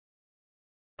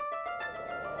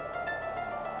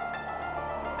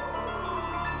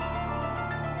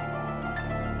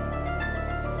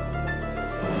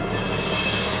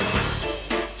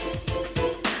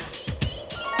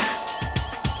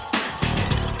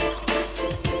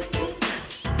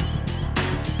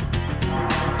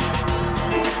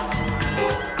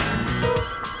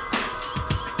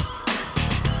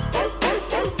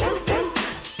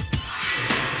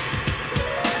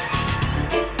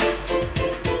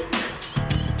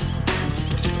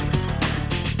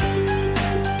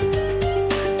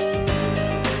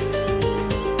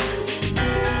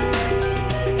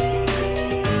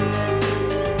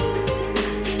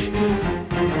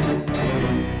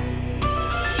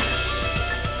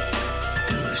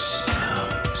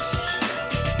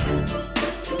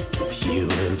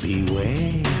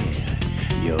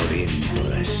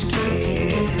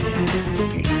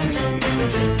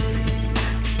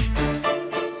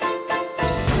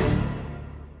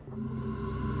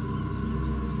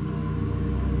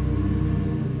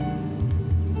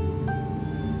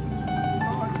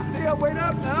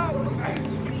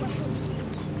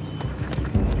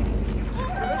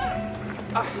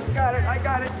got it. I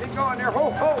got it. Get going there.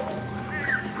 Ho, ho.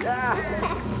 Yeah.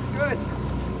 Good.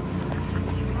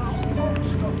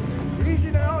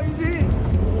 Easy now, easy.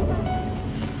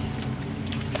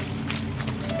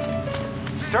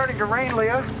 It's starting to rain,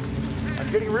 Leah. It's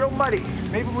getting real muddy.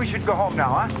 Maybe we should go home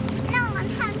now, huh? No, I'm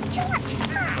having too much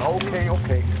fun. Okay,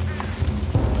 okay.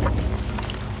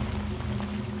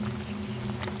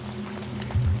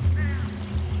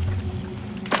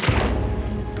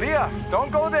 Leah,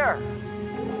 don't go there.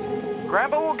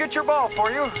 Grandpa will get your ball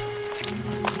for you.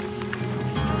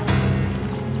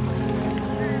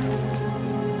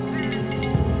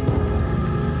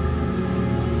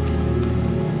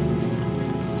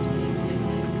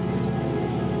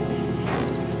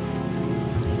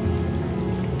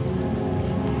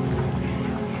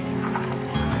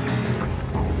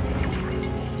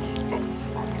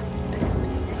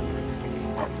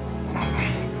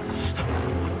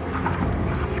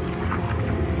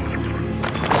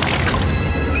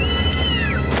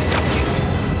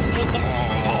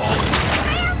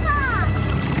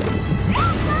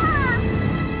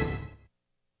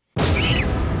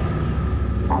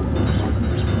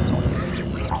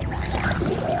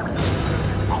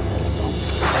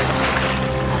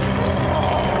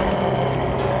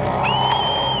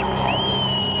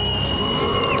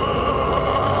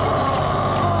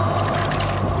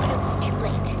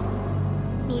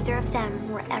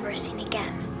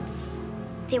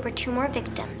 They were two more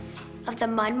victims of the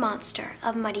mud monster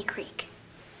of Muddy Creek.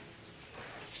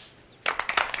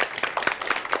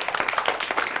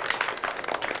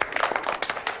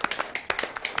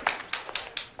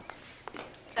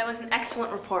 That was an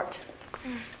excellent report.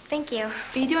 Thank you.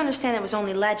 But you do understand it was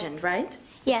only legend, right?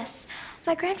 Yes.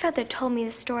 My grandfather told me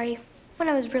the story when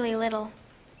I was really little.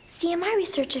 See, in my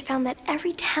research, I found that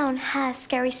every town has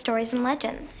scary stories and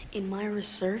legends. In my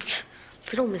research,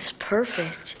 Little Miss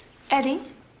Perfect. Eddie,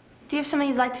 do you have something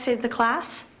you'd like to say to the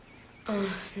class?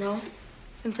 No.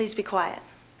 Then please be quiet.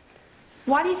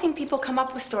 Why do you think people come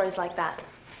up with stories like that?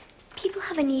 People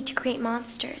have a need to create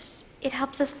monsters. It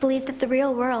helps us believe that the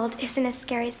real world isn't as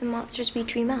scary as the monsters we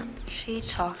dream up. She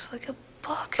talks like a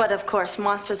book. But of course,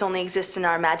 monsters only exist in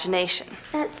our imagination.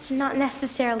 That's not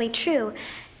necessarily true.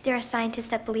 There are scientists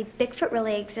that believe Bigfoot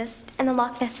really exists, and the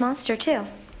Loch Ness Monster, too.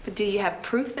 But do you have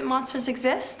proof that monsters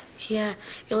exist? Yeah,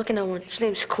 you're looking at one. His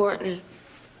name's Courtney.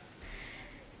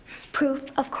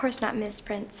 Proof? Of course not, Miss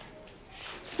Prince.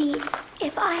 See,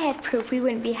 if I had proof, we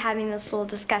wouldn't be having this little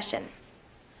discussion.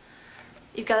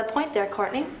 You've got a point there,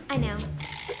 Courtney. I know.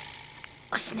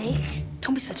 A snake?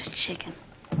 Don't be such a chicken.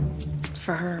 It's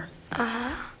for her.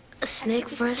 A snake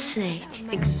for a snake.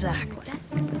 Exactly.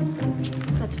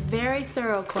 That's very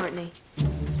thorough, Courtney.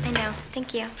 I know.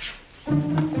 Thank you.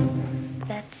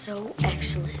 That's so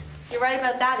excellent. You're right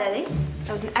about that, Eddie.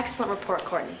 That was an excellent report,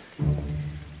 Courtney.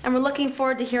 And we're looking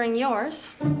forward to hearing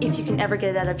yours, if you can ever get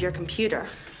it out of your computer.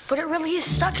 But it really is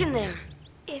stuck in there.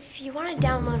 If you want to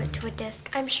download it to a disk,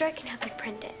 I'm sure I can help you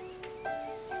print it.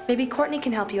 Maybe Courtney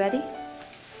can help you, Eddie.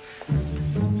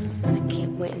 I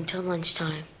can't wait until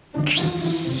lunchtime.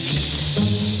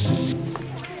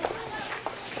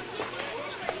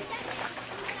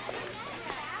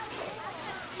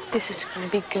 This is gonna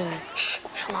be good. Shh,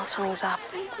 she'll know something's up.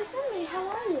 Mr. Finley, how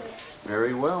are you?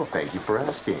 Very well, thank you for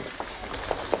asking.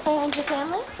 And your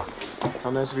family?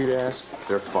 How nice of you to ask.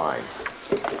 They're fine.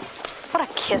 What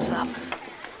a kiss up.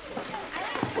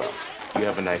 Well, you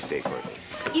have a nice day, Courtney.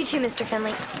 You too, Mr.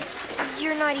 Finley.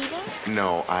 You're not eating?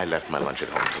 No, I left my lunch at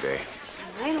home today.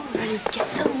 I don't already get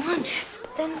to lunch.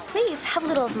 Then please, have a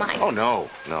little of mine. Oh, no,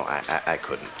 I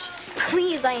couldn't.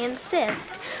 Please, I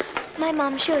insist. My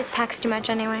mom, she always packs too much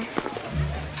anyway.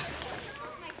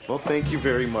 Well, thank you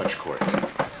very much, Courtney.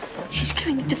 She's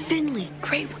giving it to Finley.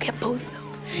 Great, we'll get both of them.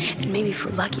 And maybe if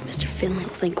we're lucky, Mr. Finley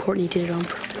will think Courtney did it on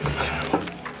purpose.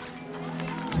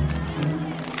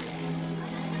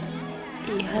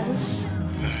 Yes?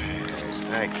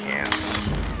 I can't.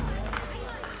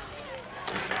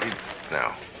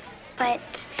 No.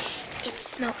 But it's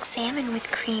smoked salmon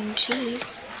with cream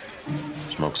cheese.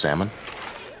 Smoked salmon?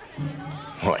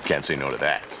 Well, I can't say no to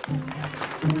that.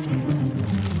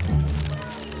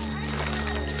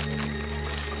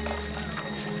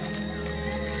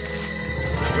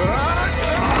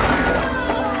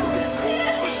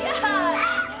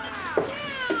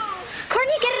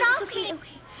 Courtney, get it off! It's okay,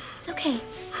 It's okay.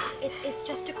 It's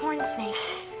just a corn snake.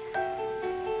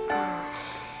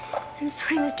 I'm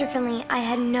sorry, Mr. Finley. I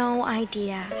had no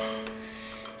idea.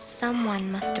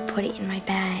 Someone must have put it in my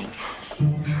bag.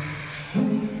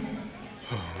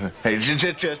 Hey,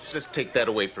 just take that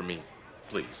away from me,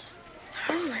 please. It's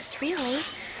harmless, really.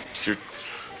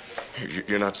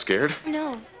 You're not scared?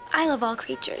 No, I love all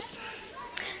creatures.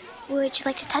 Would you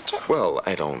like to touch it? Well,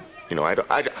 I don't, no.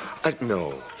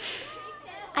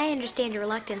 I understand your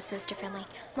reluctance, Mr. Finley.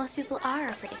 Most people are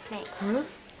afraid of snakes. Huh?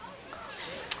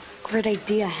 Great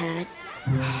idea, Hat.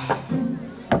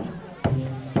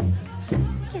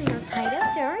 Getting all tied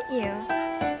up there, aren't you?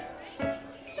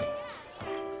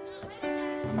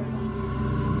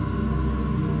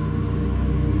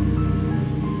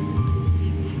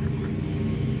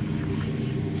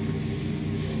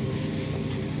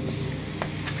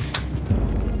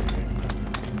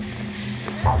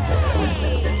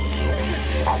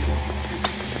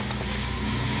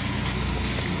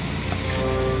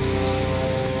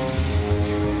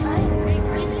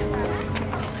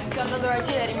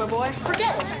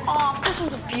 Forget it. Oh, this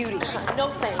one's a beauty. No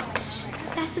thanks.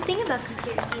 That's the thing about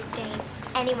computers these days.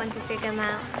 Anyone can figure them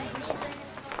out.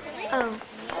 Oh,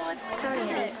 sorry,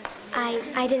 Eddie.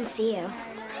 I didn't see you.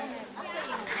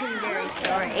 I'm very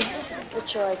sorry.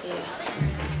 What's your idea?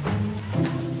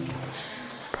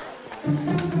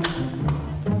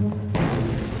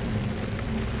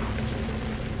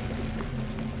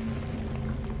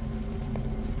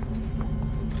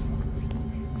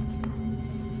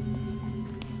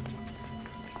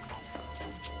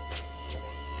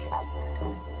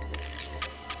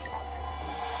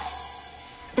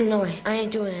 No way, I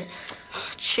ain't doing it.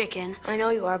 Chicken. I know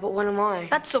you are, but what am I?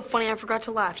 That's so funny I forgot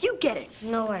to laugh. You get it.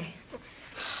 No way.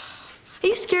 Are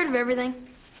you scared of everything?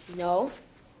 No.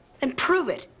 Then prove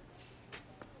it.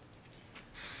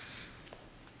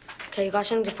 Okay, you got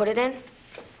something to put it in?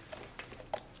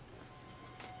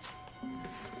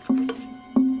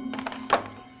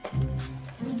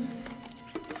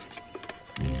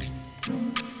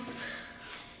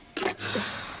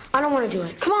 I don't want to do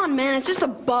it. Come on, man. It's just a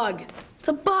bug. It's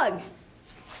a bug.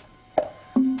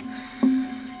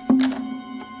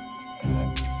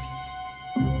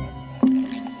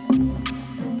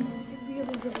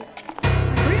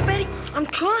 Hurry up, Betty. I'm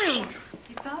trying.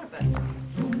 You thought about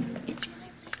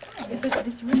this.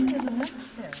 This really isn't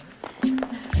necessary.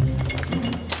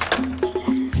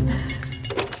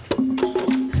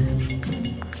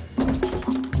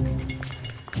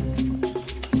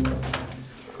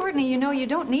 Courtney, you know you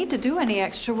don't need to do any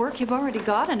extra work. You've already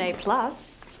got an A+.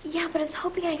 Yeah, but I was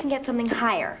hoping I can get something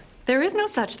higher. There is no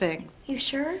such thing. You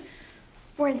sure?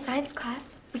 We're in science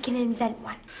class. We can invent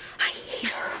one. I hate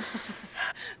her.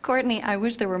 Courtney, I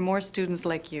wish there were more students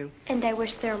like you. And I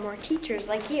wish there were more teachers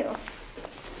like you.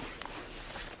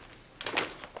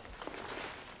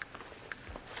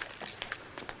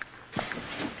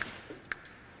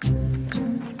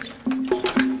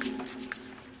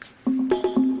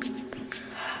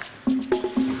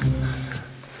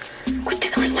 Quit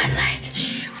tickling my leg.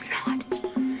 Shh, I'm not.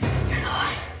 You're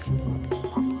not.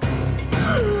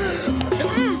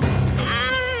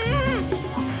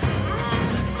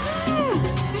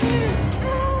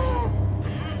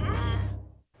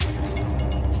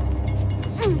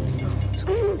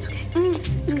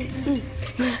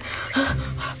 It's okay.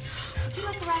 Would you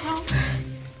like a ride home?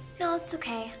 No, it's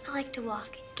okay. I like to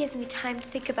walk. It gives me time to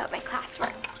think about my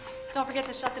classwork. Don't forget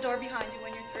to shut the door behind you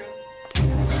when you're through.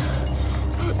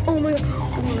 Oh my god.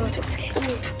 Oh my god. It's okay. Oh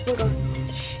my god.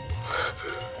 Shh.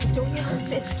 Don't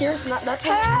yell. It scares not. That's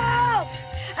why. Help!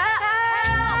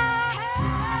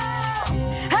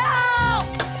 Help!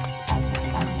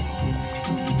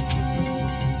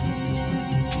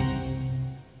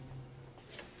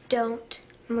 Don't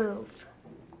move.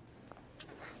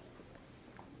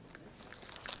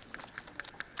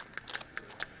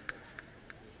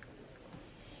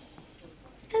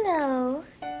 Hello.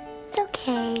 It's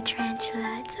okay,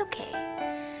 Tarantula. It's okay.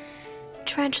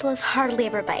 Tarantulas hardly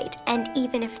ever bite, and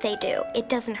even if they do, it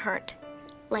doesn't hurt.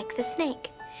 Like the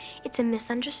snake. It's a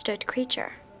misunderstood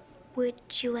creature. Would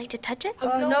you like to touch it?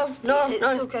 No.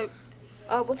 It's okay.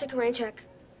 We'll take a rain check.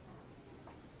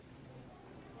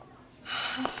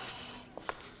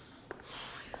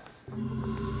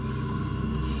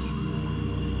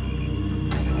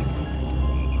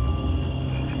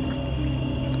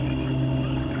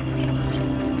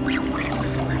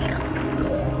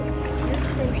 Here's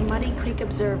today's Muddy Creek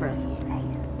Observer.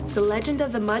 The Legend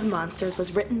of the Mud Monsters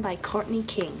was written by Courtney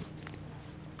King.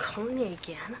 Courtney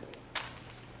again?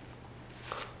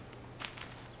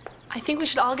 I think we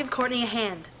should all give Courtney a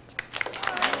hand.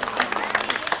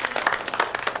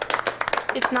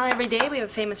 It's not every day we have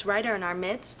a famous writer in our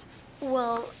midst.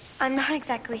 Well, I'm not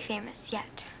exactly famous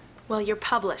yet. Well, you're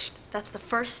published. That's the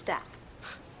first step.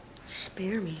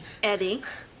 Spare me. Eddie,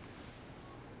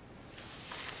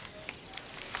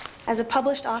 as a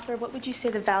published author, what would you say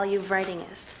the value of writing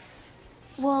is?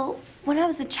 Well, when I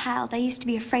was a child, I used to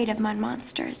be afraid of mud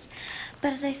monsters.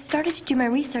 But as I started to do my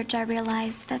research, I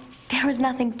realized that there was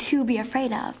nothing to be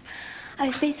afraid of. I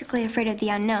was basically afraid of the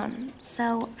unknown.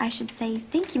 So I should say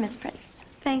thank you, Miss Prince.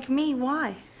 Thank me?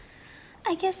 Why?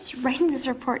 I guess writing this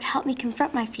report helped me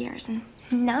confront my fears, and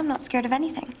now I'm not scared of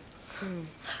anything.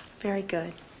 Very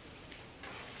good.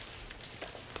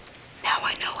 Now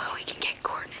I know how we can get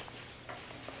Courtney.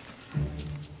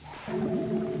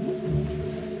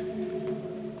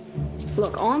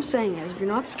 Look, all I'm saying is, if you're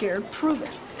not scared, prove it.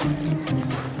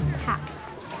 How?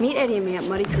 Meet Eddie and me at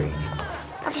Muddy Creek.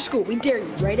 After school, we dare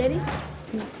you, right, Eddie?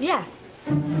 Yeah.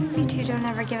 You two don't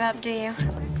ever give up, do you?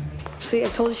 See, I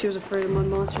told you she was afraid of mud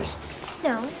monsters.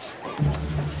 No.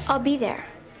 I'll be there.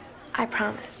 I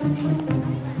promise.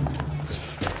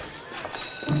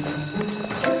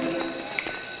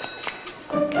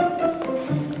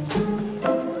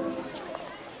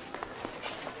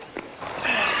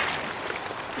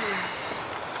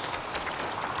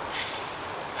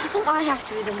 How come I have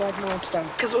to be the mud monster?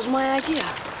 Because it was my idea.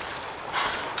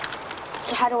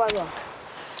 So how do I look?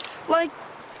 Like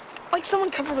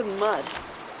someone covered with mud.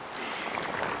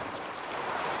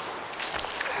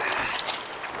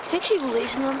 Think she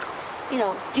believes in them? You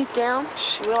know, deep down?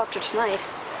 She will after tonight.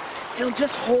 It'll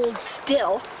just hold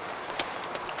still.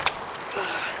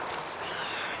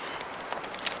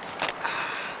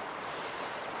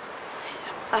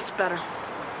 That's better.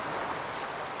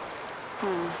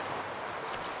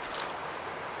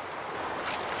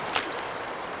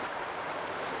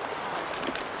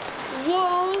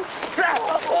 Whoa!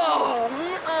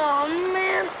 Oh,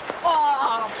 man!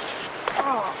 Oh!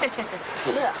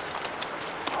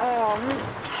 Man.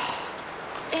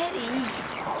 Eddie!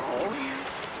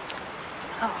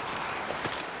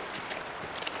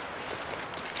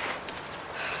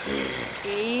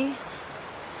 Eddie?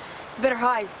 You better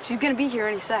hide. She's gonna be here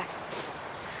any sec.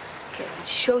 Okay, when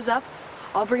she shows up,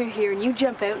 I'll bring her here and you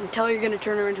jump out and tell her you're gonna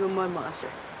turn her into a mud monster.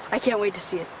 I can't wait to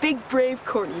see it. Big, brave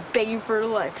Courtney begging for her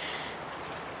life.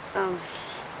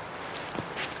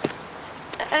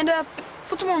 And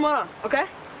put some more mud on, okay?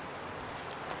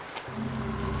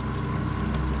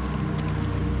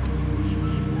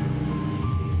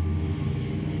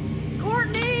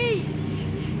 Courtney!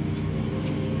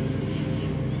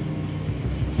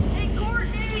 Hey,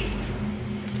 Courtney!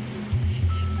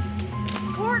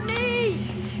 Courtney!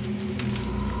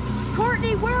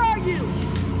 Courtney, where are you?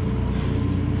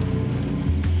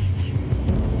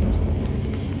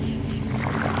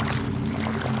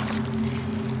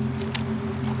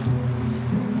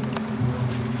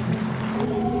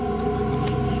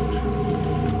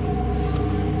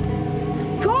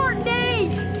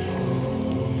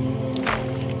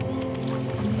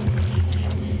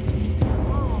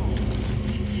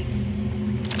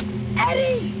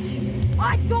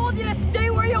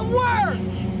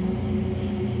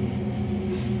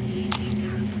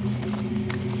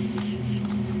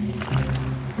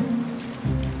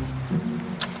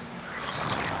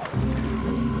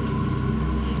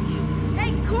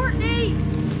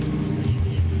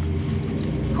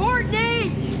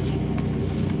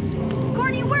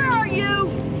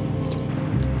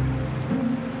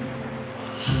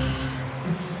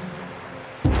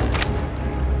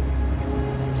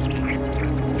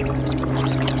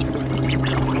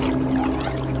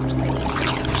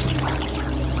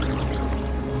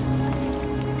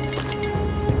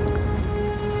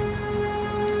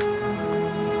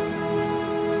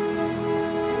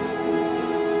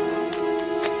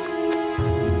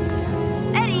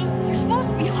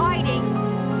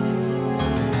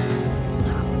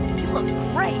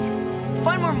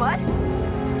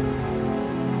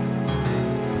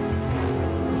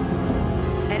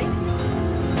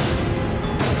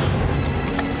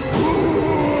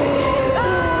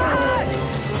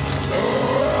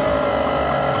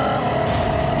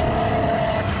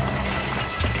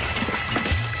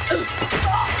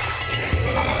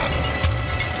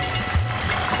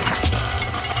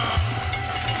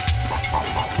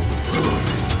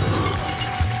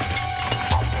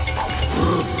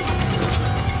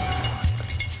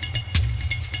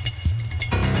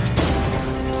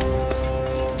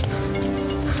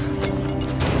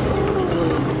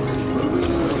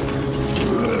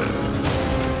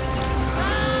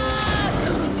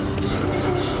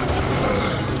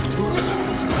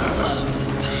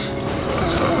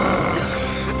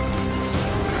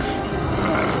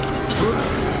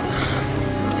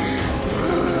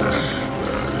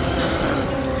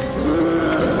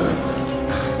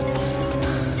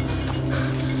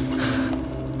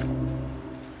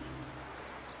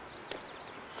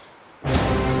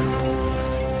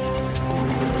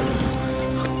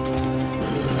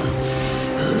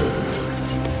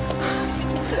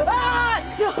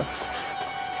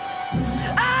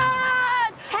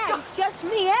 It's just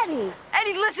me, Eddie.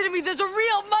 Eddie, listen to me. There's a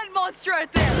real mud monster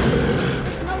out there.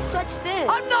 There's no such thing.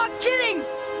 I'm not kidding.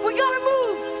 We gotta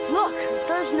move. Look,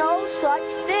 there's no such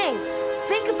thing.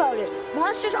 Think about it.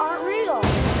 Monsters aren't real.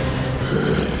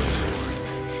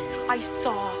 I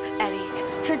saw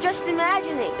Eddie. You're just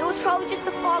imagining. It was probably just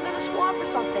the fog in the swamp or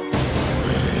something.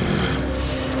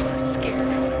 I'm scared.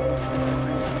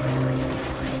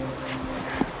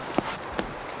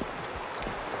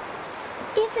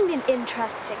 Isn't it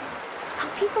interesting how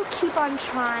people keep on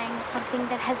trying something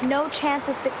that has no chance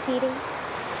of succeeding?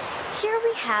 Here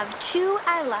we have two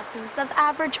adolescents of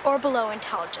average or below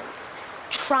intelligence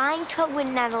trying to outwit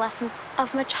an adolescent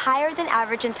of much higher than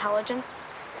average intelligence.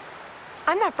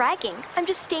 I'm not bragging, I'm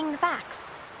just stating the facts.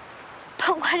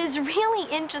 But what is really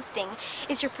interesting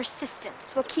is your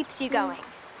persistence, what keeps you going.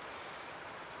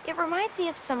 It reminds me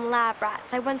of some lab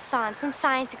rats I once saw in some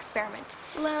science experiment.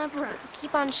 Lab rats.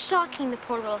 Keep on shocking the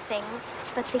poor little things,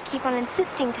 but they keep on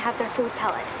insisting to have their food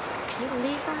pellet. Can you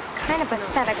believe her? Kind of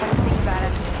pathetic when you think about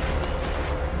it.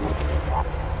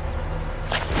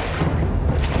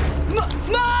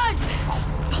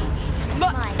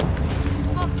 Mud!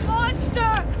 A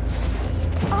monster!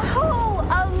 Oh,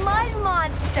 a mud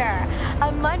monster!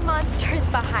 A mud monster is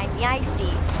behind me, I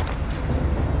see.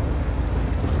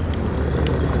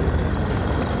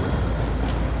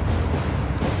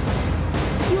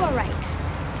 You are right.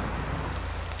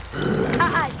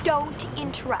 Don't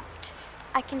interrupt.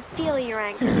 I can feel your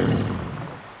anger.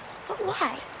 But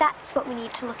why? That's what we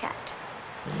need to look at.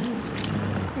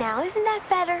 Now, isn't that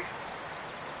better?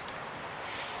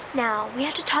 Now, we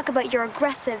have to talk about your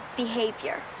aggressive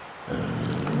behavior.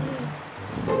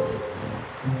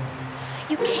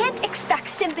 You can't expect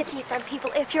sympathy from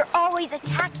people if you're always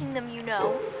attacking them, you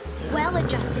know.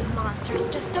 Well-adjusted monsters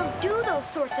just don't do those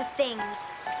sorts of things.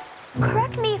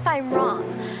 Correct me if I'm wrong,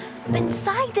 but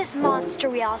inside this monster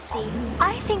we all see,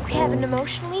 I think we have an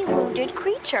emotionally wounded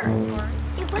creature.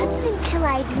 It wasn't until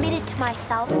I admitted to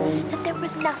myself that there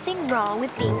was nothing wrong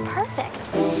with being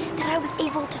perfect, that I was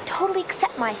able to totally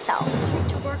accept myself. Is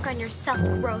to work on your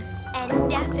self-growth and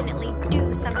definitely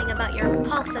do something about your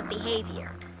impulsive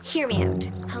behavior. Hear me out.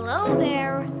 Hello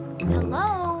there.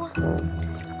 Hello?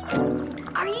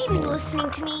 Are you even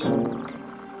listening to me?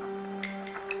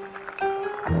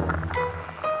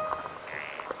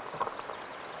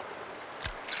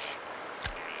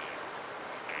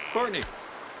 Courtney,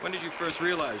 when did you first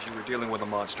realize you were dealing with a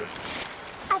monster?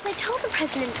 As I told the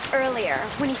president earlier,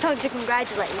 when he phoned to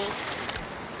congratulate me,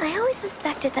 I always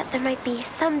suspected that there might be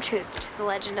some truth to the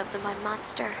legend of the mud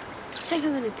monster. I think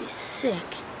I'm gonna be sick.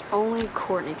 Only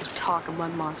Courtney could talk a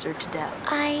mud monster to death.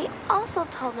 I also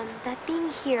told him that being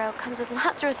a hero comes with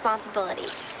lots of responsibility.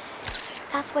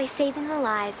 That's why saving the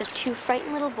lives of two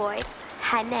frightened little boys,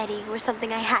 Hat and Eddie, was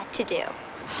something I had to do.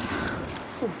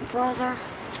 Oh, brother.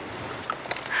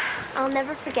 I'll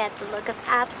never forget the look of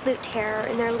absolute terror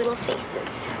in their little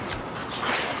faces.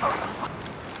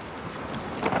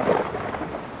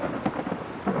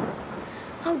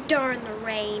 Oh, darn the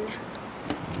rain.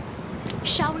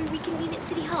 Shall we reconvene at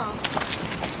City Hall?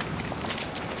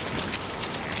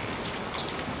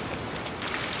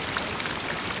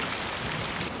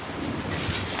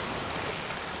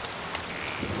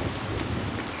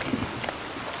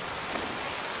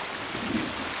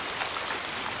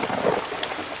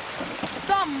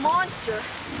 Some monster?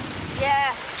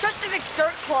 Yeah, just a big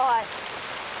dirt clod.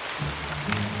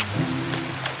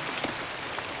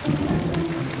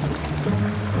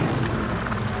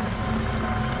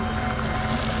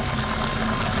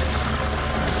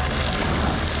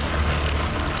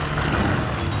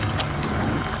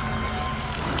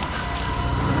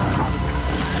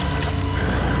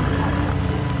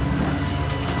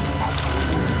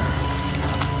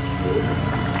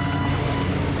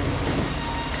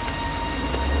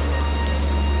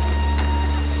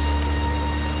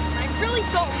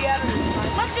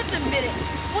 Let's just admit it.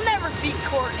 We'll never beat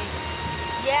Courtney.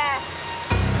 Yeah.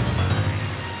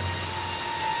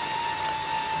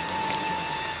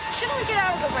 Shouldn't we get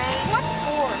out of the rain? What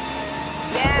for?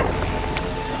 Yeah.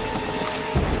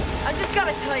 I just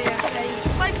gotta tell you, Eddie,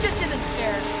 life just isn't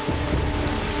fair.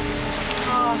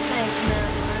 Oh, thanks, man.